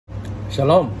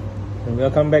Shalom and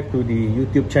welcome back to the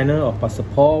YouTube channel of Pastor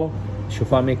Paul,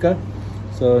 Shofarmaker.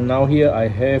 So now here I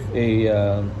have a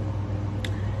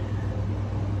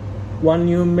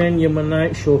ONM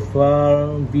Yemenite Shofar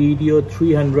video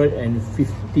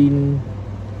 315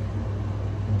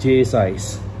 J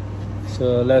size.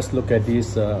 So let's look at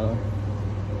this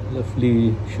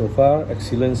lovely shofar,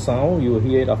 excellent sound. You will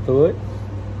hear it afterward.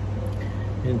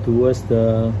 And towards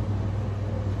the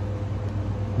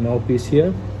mouthpiece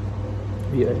here,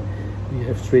 we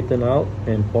have straightened out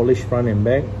and polished front and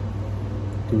back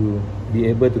to be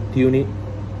able to tune it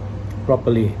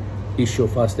properly, each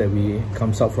shofars that we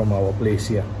comes out from our place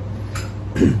here.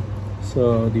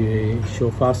 So the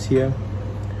shofars here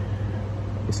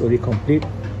is already complete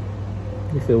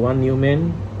with the one new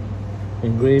man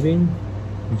engraving,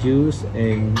 Jews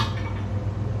and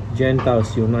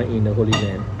Gentiles unite in the Holy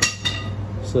Land.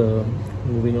 So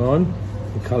moving on,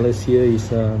 the colors here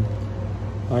is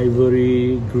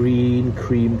ivory, green,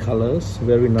 cream colors,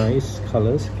 very nice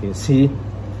colors. You can see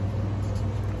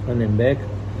front and back.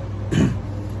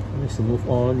 Let's move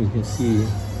on. You can see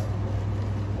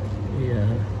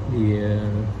the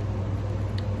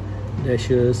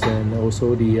dashes and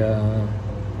also the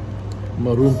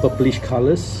maroon purplish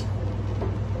colors.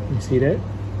 You see that?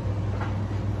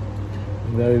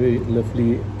 Very, very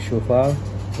lovely shofar,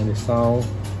 and the sound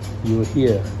you will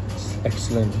hear is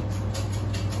excellent.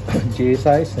 J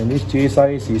size, and this J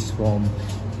size is from,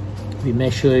 we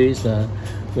measure it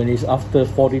when it's after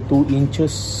 42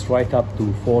 inches right up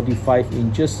to 45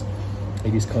 inches.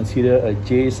 It is considered a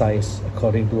J size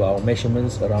according to our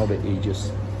measurements around the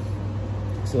edges.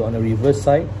 So on the reverse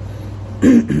side,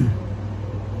 you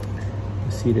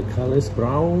see the colors,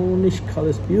 brownish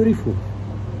colors, beautiful,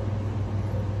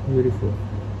 beautiful.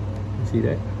 You see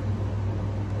that?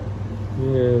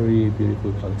 Very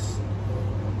beautiful colors.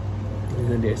 And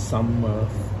then there's some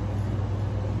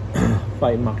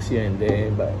fight marks here and there,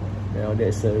 but you know,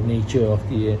 that's the nature of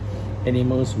the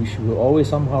animals, which will always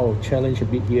somehow challenge a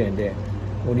bit here and there.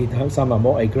 Only some are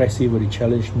more aggressive, will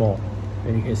challenge more,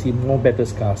 and you can see more better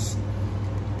scars.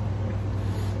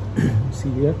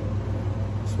 See here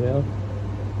as well.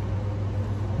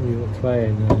 We will try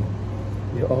and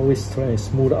we always try and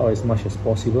smooth out as much as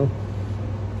possible,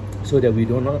 so that we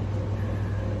do not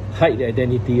hide the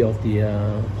identity of the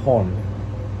horn,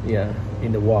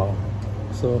 in the wall.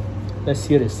 So let's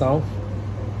hear the sound.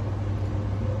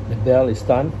 The bell is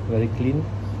done, very clean.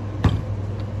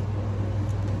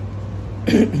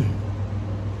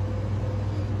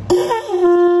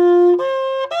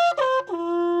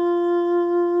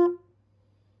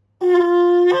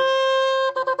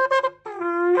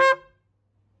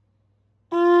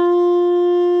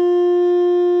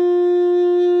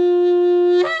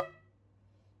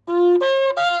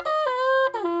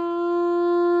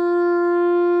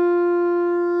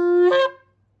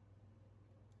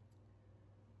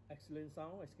 Excellent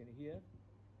sound, as you can hear.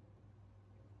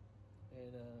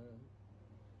 And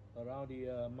around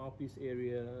the mouthpiece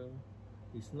area,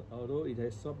 it's not, although it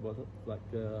has sort of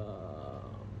like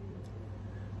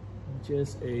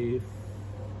just a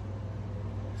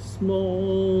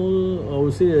small, I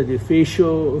would say the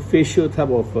facial type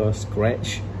of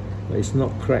scratch, but it's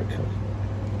not cracked.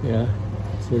 Yeah,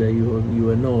 so that you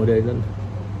will know that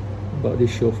about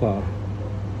this shofar.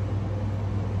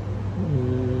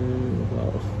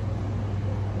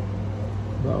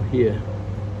 About here,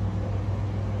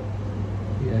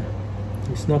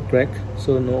 it's not cracked,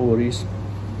 so no worries.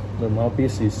 The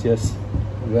mouthpiece is just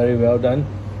very well done,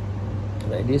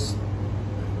 like this.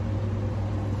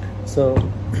 So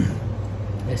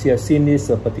as you have seen this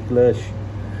particular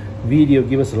video,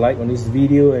 give us a like on this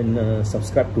video and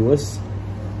subscribe to us,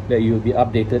 that you will be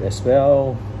updated as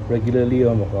well regularly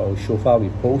on our shofar we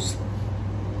post.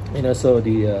 And also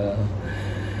the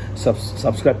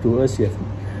subscribe to us. You have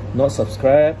not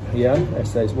subscribed,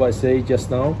 as what I say just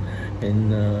now,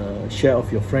 and share of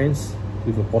your friends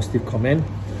with a positive comment,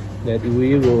 that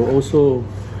we will also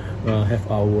have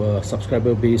our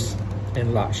subscriber base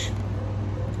enlarged,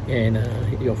 and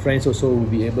your friends also will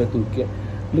be able to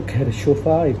look at the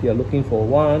shofar. If they are looking for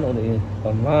one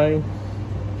online,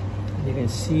 they can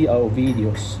see our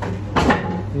videos.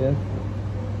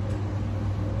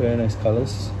 Very nice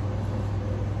colors.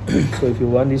 So if you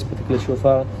want this particular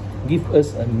shofar, give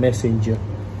us a messenger,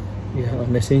 a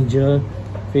messenger,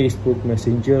 Facebook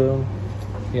messenger,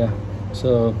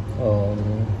 so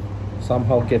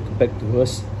somehow get back to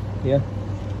us.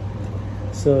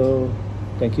 So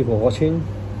thank you for watching.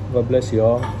 God bless you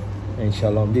all, and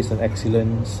shalom. This is an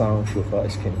excellent sound shofar,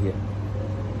 as you can hear.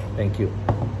 Thank you.